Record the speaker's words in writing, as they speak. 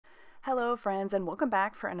Hello friends, and welcome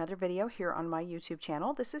back for another video here on my YouTube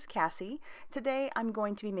channel. This is Cassie. Today I'm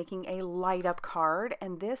going to be making a light up card,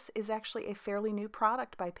 and this is actually a fairly new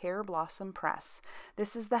product by Pearblossom Press.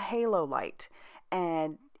 This is the Halo Light,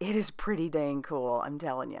 and it is pretty dang cool, I'm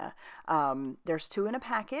telling you. There's two in a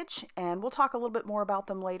package, and we'll talk a little bit more about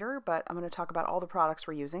them later, but I'm going to talk about all the products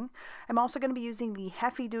we're using. I'm also going to be using the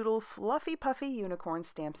Heffy Doodle Fluffy Puffy Unicorn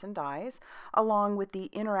stamps and dies, along with the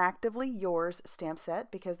Interactively Yours stamp set,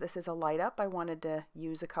 because this is a light up. I wanted to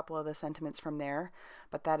use a couple of the sentiments from there,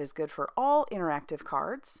 but that is good for all interactive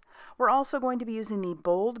cards. We're also going to be using the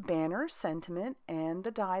Bold Banner sentiment and the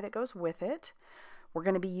die that goes with it. We're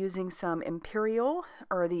going to be using some Imperial,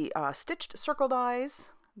 or the stitched circle dies,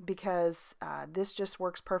 because this just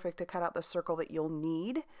works perfect to cut out the circle that you'll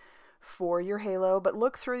need for your halo. But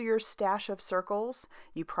look through your stash of circles.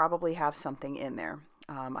 You probably have something in there.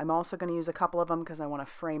 I'm also going to use a couple of them because I want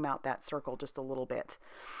to frame out that circle just a little bit.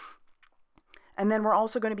 And then we're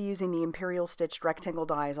also going to be using the Imperial stitched rectangle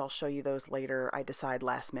dies. I'll show you those later. I decide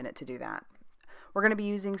last minute to do that. We're going to be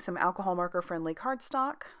using some alcohol marker friendly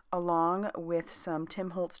cardstock along with some Tim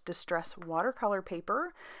Holtz Distress watercolor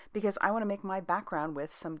paper, because I want to make my background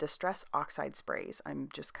with some Distress OXIDE sprays. I'm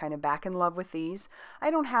just kind of back in love with these.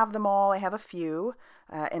 I don't have them all. I have a few,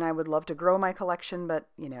 and I would love to grow my collection, but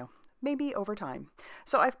you know, maybe over time.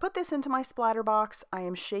 So I've put this into my splatter box. I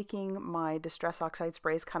am shaking my Distress OXIDE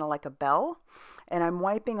sprays kind of like a bell, and I'm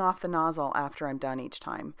wiping off the nozzle after I'm done each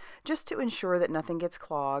time, just to ensure that nothing gets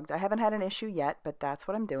clogged. I haven't had an issue yet, but that's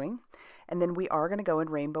what I'm doing. And then we are going to go in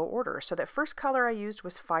rainbow order. So that first color I used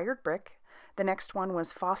was Fired Brick. The next one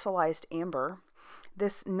was Fossilized Amber.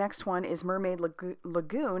 This next one is Mermaid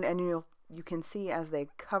Lagoon, and you can see as they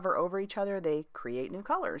cover over each other, they create new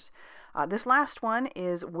colors. This last one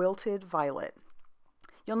is Wilted Violet.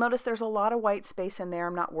 You'll notice there's a lot of white space in there.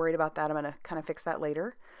 I'm not worried about that. I'm going to kind of fix that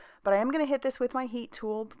later. But I am going to hit this with my heat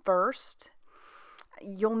tool first.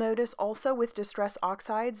 You'll notice also with Distress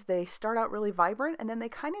Oxides, they start out really vibrant and then they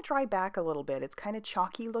kind of dry back a little bit. It's kind of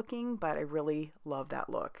chalky looking, but I really love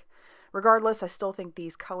that look. Regardless, I still think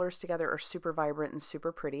these colors together are super vibrant and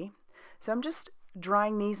super pretty. So I'm just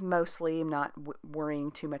drying these mostly. I'm not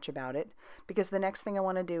worrying too much about it, because the next thing I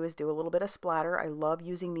want to do is do a little bit of splatter. I love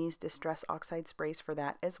using these Distress Oxide sprays for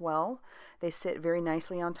that as well. They sit very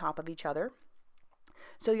nicely on top of each other.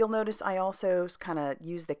 So you'll notice I also kind of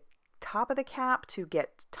use the top of the cap to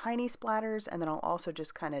get tiny splatters, and then I'll also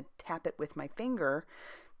just kind of tap it with my finger,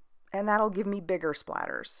 and that'll give me bigger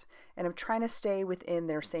splatters. And I'm trying to stay within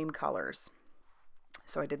their same colors.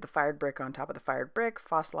 So I did the Fired Brick on top of the Fired Brick,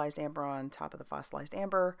 Fossilized Amber on top of the Fossilized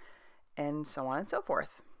Amber, and so on and so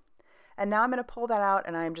forth. And now I'm going to pull that out,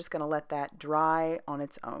 and I'm just going to let that dry on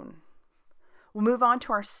its own. We'll move on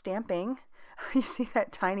to our stamping. You see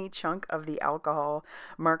that tiny chunk of the alcohol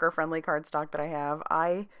marker friendly cardstock that I have?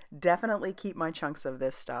 I definitely keep my chunks of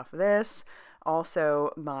this stuff. This,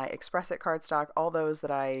 also my Express It cardstock, all those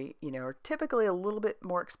that I, are typically a little bit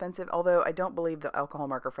more expensive, although I don't believe the alcohol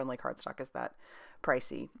marker friendly cardstock is that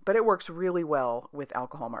pricey, but it works really well with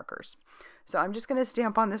alcohol markers. So I'm just going to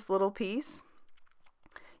stamp on this little piece.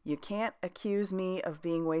 You can't accuse me of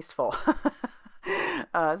being wasteful.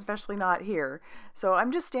 Especially not here. So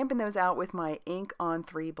I'm just stamping those out with my Ink on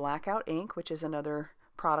 3 Blackout ink, which is another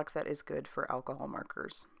product that is good for alcohol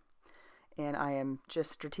markers. And I am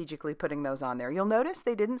just strategically putting those on there. You'll notice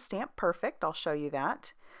they didn't stamp perfect. I'll show you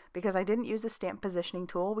that, because I didn't use the stamp positioning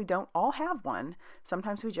tool. We don't all have one.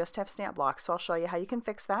 Sometimes we just have stamp blocks. So I'll show you how you can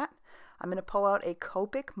fix that. I'm going to pull out a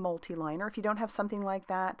Copic multi-liner. If you don't have something like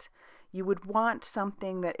that, you would want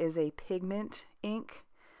something that is a pigment ink,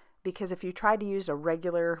 because if you try to use a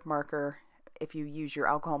regular marker, if you use your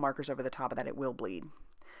alcohol markers over the top of that, it will bleed.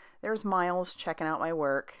 There's Miles checking out my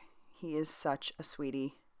work. He is such a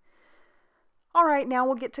sweetie. All right, now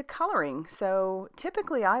we'll get to coloring. So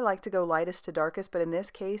typically I like to go lightest to darkest, but in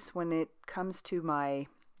this case, when it comes to my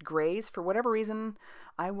grays, for whatever reason,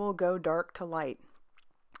 I will go dark to light.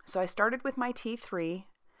 So I started with my T3,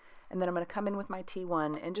 and then I'm going to come in with my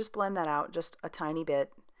T1 and just blend that out just a tiny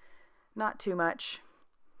bit, not too much.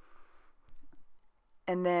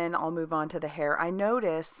 And then I'll move on to the hair. I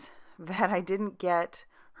notice that I didn't get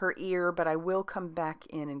her ear, but I will come back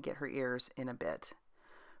in and get her ears in a bit.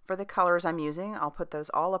 For the colors I'm using, I'll put those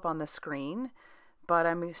all up on the screen, but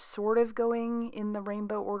I'm sort of going in the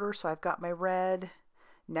rainbow order. So I've got my red,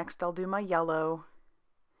 next I'll do my yellow,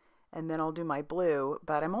 and then I'll do my blue,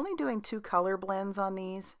 but I'm only doing 2 color blends on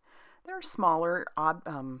these. They're smaller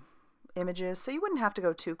images, so you wouldn't have to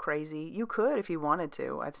go too crazy. You could if you wanted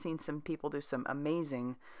to. I've seen some people do some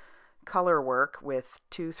amazing color work with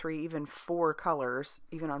 2, 3, even 4 colors,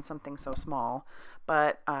 even on something so small.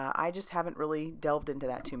 But I just haven't really delved into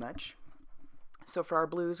that too much. So for our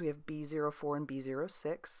blues, we have B04 and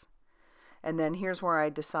B06. And then here's where I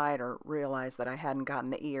decide or realize that I hadn't gotten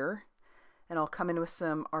the ear. And I'll come in with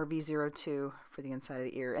some RB02 for the inside of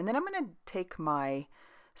the ear. And then I'm going to take my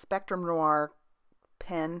Spectrum Noir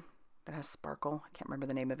pen that has sparkle. I can't remember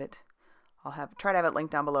the name of it. I'll try to have it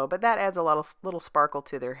linked down below. But that adds a little sparkle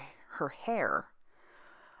to her hair.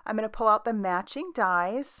 I'm going to pull out the matching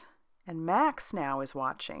dies. And Max now is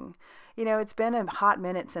watching. You know, it's been a hot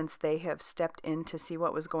minute since they have stepped in to see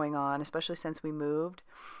what was going on, especially since we moved.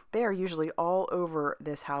 They are usually all over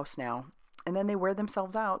this house now. And then they wear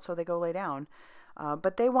themselves out, so they go lay down.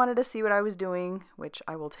 But they wanted to see what I was doing, which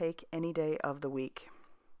I will take any day of the week.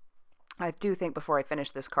 I do think before I finish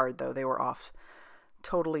this card, though, they were off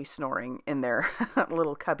totally snoring in their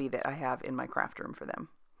little cubby that I have in my craft room for them.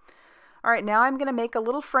 All right, now I'm going to make a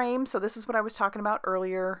little frame. So this is what I was talking about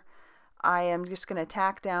earlier. I am just going to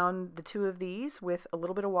tack down the 2 of these with a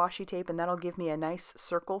little bit of washi tape, and that'll give me a nice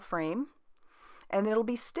circle frame. And it'll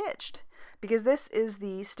be stitched because this is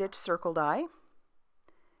the stitch circle die.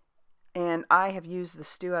 And I have used the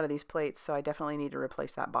stew out of these plates, so I definitely need to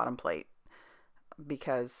replace that bottom plate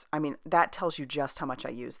because, I mean, that tells you just how much I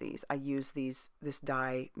use these. I use this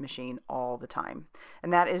die machine all the time.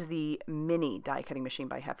 And that is the mini die cutting machine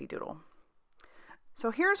by Heffy Doodle. So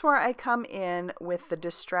here's where I come in with the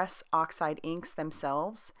Distress Oxide inks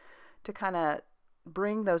themselves to kind of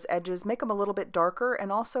bring those edges, make them a little bit darker, and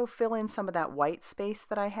also fill in some of that white space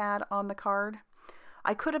that I had on the card.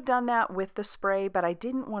 I could have done that with the spray, but I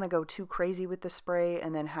didn't want to go too crazy with the spray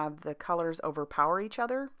and then have the colors overpower each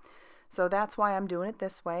other. So that's why I'm doing it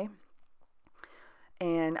this way.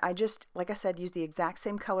 And I just, like I said, use the exact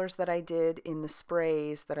same colors that I did in the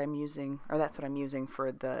sprays that I'm using, or that's what I'm using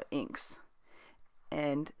for the inks.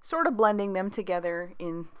 And sort of blending them together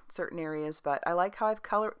in certain areas, but I like how I've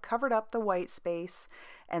covered up the white space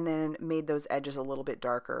and then made those edges a little bit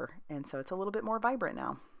darker, and so it's a little bit more vibrant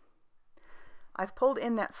now. I've pulled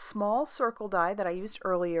in that small circle die that I used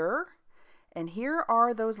earlier, and here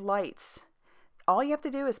are those lights. All you have to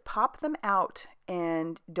do is pop them out,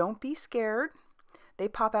 and don't be scared. They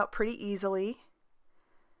pop out pretty easily.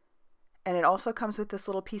 And it also comes with this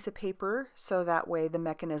little piece of paper, so that way the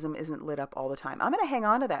mechanism isn't lit up all the time. I'm going to hang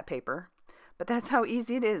on to that paper, but that's how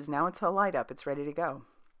easy it is. Now it's a light up. It's ready to go.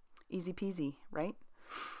 Easy peasy, right?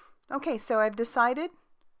 Okay, so I've decided,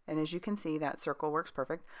 and as you can see, that circle works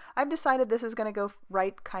perfect. I've decided this is going to go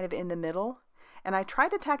right kind of in the middle. And I tried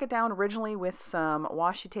to tack it down originally with some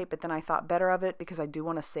washi tape, but then I thought better of it because I do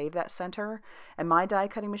want to save that center. And my die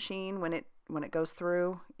cutting machine, when it goes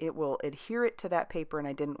through, it will adhere it to that paper, and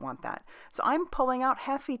I didn't want that. So I'm pulling out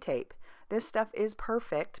Heffy tape. This stuff is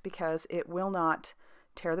perfect because it will not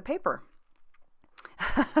tear the paper.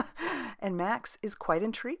 And Max is quite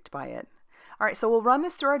intrigued by it. All right, so we'll run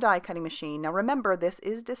this through our die cutting machine. Now remember, this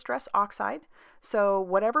is Distress Oxide, so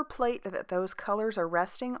whatever plate that those colors are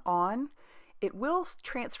resting on, it will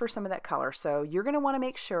transfer some of that color. So you're going to want to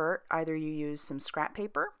make sure either you use some scrap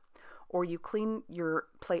paper or you clean your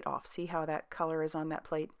plate off. See how that color is on that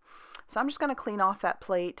plate? So I'm just going to clean off that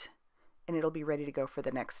plate and it'll be ready to go for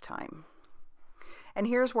the next time. And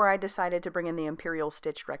here's where I decided to bring in the Imperial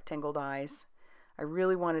stitched rectangle dies. I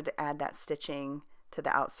really wanted to add that stitching to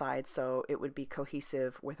the outside so it would be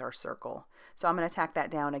cohesive with our circle. So I'm going to tack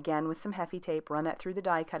that down again with some Heffy tape, run that through the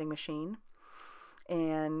die cutting machine,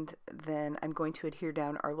 and then I'm going to adhere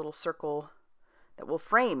down our little circle that will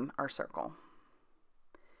frame our circle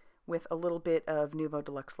with a little bit of Nuvo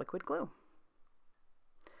Deluxe liquid glue.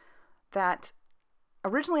 That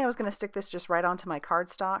originally I was going to stick this just right onto my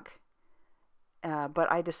cardstock, but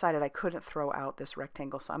I decided I couldn't throw out this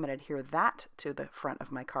rectangle, so I'm going to adhere that to the front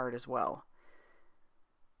of my card as well,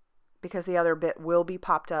 because the other bit will be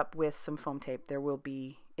popped up with some foam tape. There will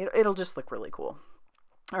be, it'll just look really cool.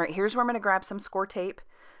 All right, here's where I'm going to grab some score tape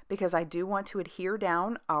because I do want to adhere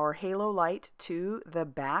down our halo light to the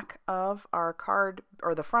back of our card,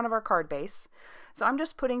 or the front of our card base. So I'm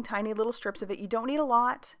just putting tiny little strips of it. You don't need a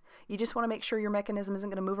lot. You just want to make sure your mechanism isn't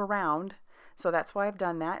going to move around. So that's why I've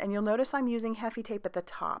done that. And you'll notice I'm using Heffy tape at the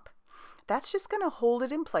top. That's just going to hold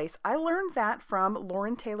it in place. I learned that from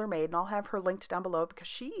Lauren TaylorMade, and I'll have her linked down below because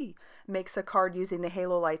she makes a card using the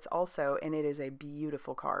halo lights also, and it is a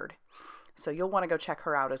beautiful card. So you'll want to go check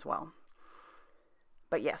her out as well.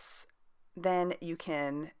 But yes, then you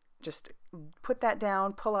can just put that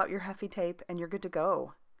down, pull out your Heffy tape, and you're good to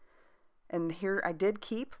go. And here I did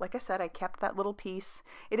keep, like I said, I kept that little piece.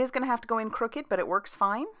 It is going to have to go in crooked, but it works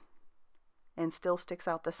fine and still sticks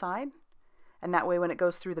out the side. And that way when it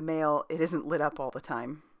goes through the mail, it isn't lit up all the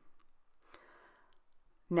time.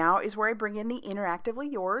 Now is where I bring in the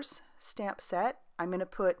Interactively Yours stamp set. I'm going to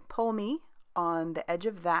put Pull Me on the edge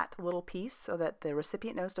of that little piece so that the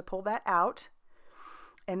recipient knows to pull that out.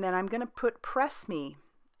 And then I'm going to put Press Me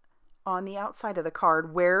on the outside of the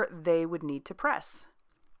card where they would need to press.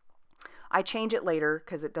 I change it later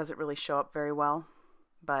because it doesn't really show up very well,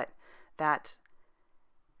 but that's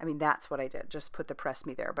what I did. Just put the Press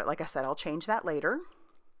Me there. But like I said, I'll change that later.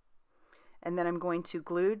 And then I'm going to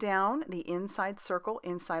glue down the inside circle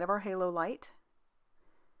inside of our halo light.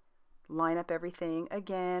 Line up everything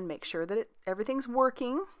again, make sure that everything's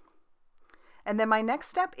working. And then my next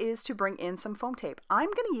step is to bring in some foam tape.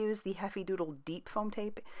 I'm going to use the Heffy Doodle deep foam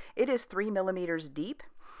tape. It is 3 millimeters deep.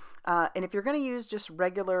 And if you're going to use just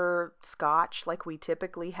regular scotch like we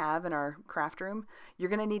typically have in our craft room, you're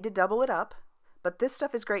going to need to double it up. But this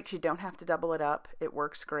stuff is great because you don't have to double it up. It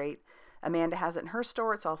works great. Amanda has it in her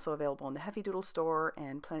store. It's also available in the Heffy Doodle store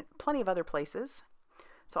and plenty of other places.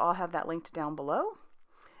 So I'll have that linked down below.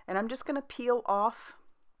 And I'm just going to peel off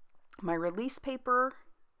my release paper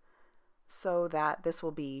so that this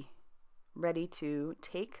will be ready to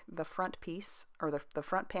take the front piece or the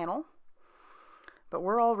front panel. But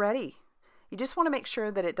we're all ready. You just want to make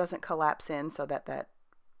sure that it doesn't collapse in so that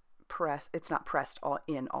it's not pressed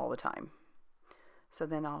in all the time. So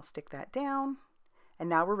then I'll stick that down. And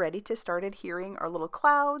now we're ready to start adhering our little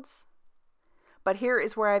clouds. But here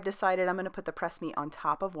is where I've decided I'm going to put the Press Me on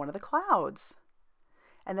top of one of the clouds.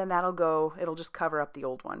 And then it'll just cover up the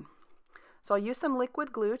old one. So I'll use some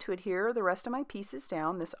liquid glue to adhere the rest of my pieces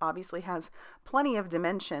down. This obviously has plenty of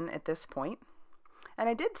dimension at this point. And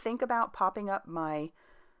I did think about popping up my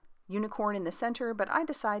unicorn in the center, but I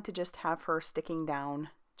decided to just have her sticking down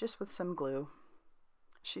just with some glue.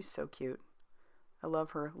 She's so cute. I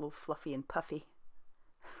love her, a little fluffy and puffy.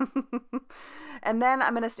 And then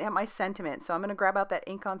I'm going to stamp my sentiment. So I'm going to grab out that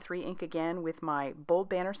ink on 3 ink again with my bold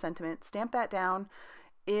banner sentiment, stamp that down.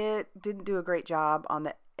 It didn't do a great job on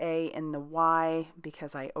the A and the Y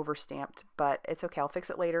because I overstamped, but it's okay. I'll fix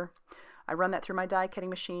it later. I run that through my die cutting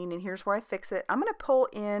machine, and here's where I fix it. I'm going to pull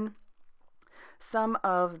in some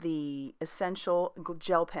of the Essential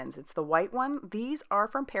gel pens. It's the white one. These are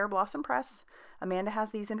from Pearblossom Press. Amanda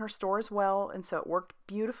has these in her store as well, and so it worked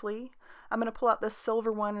beautifully. I'm going to pull out the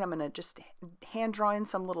silver one, and I'm going to just hand draw in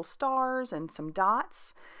some little stars and some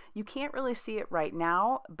dots. You can't really see it right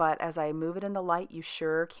now, but as I move it in the light, you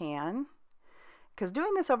sure can. Because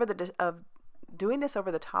doing this over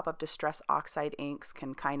the top of Distress Oxide inks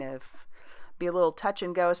can kind of be a little touch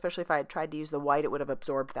and go, especially if I had tried to use the white, it would have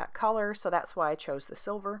absorbed that color. So that's why I chose the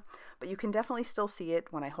silver. But you can definitely still see it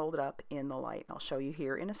when I hold it up in the light. I'll show you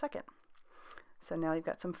here in a second. So now you've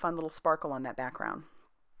got some fun little sparkle on that background.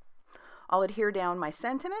 I'll adhere down my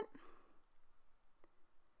sentiment.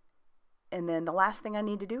 And then the last thing I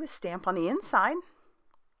need to do is stamp on the inside.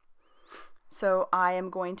 So I am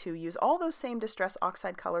going to use all those same Distress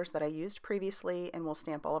Oxide colors that I used previously, and we'll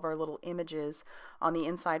stamp all of our little images on the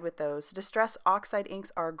inside with those. Distress Oxide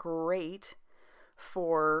inks are great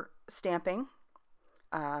for stamping.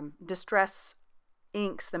 Distress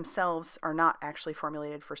inks themselves are not actually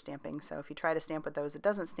formulated for stamping, so if you try to stamp with those, it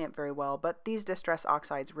doesn't stamp very well, but these Distress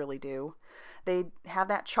Oxides really do. They have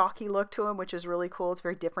that chalky look to them, which is really cool. It's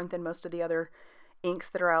very different than most of the other inks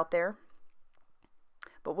that are out there.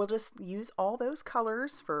 But we'll just use all those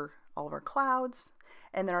colors for all of our clouds,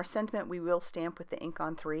 and then our sentiment we will stamp with the ink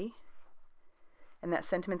on 3. And that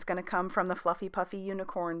sentiment's going to come from the Fluffy Puffy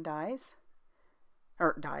Unicorn the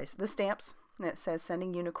stamps. And it says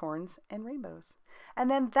sending unicorns and rainbows.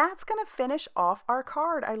 And then that's going to finish off our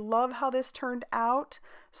card. I love how this turned out.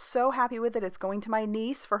 So happy with it. It's going to my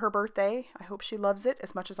niece for her birthday. I hope she loves it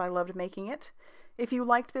as much as I loved making it. If you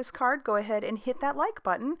liked this card, go ahead and hit that like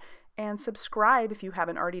button and subscribe if you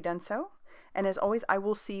haven't already done so. And as always, I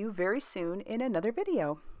will see you very soon in another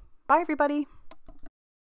video. Bye, everybody.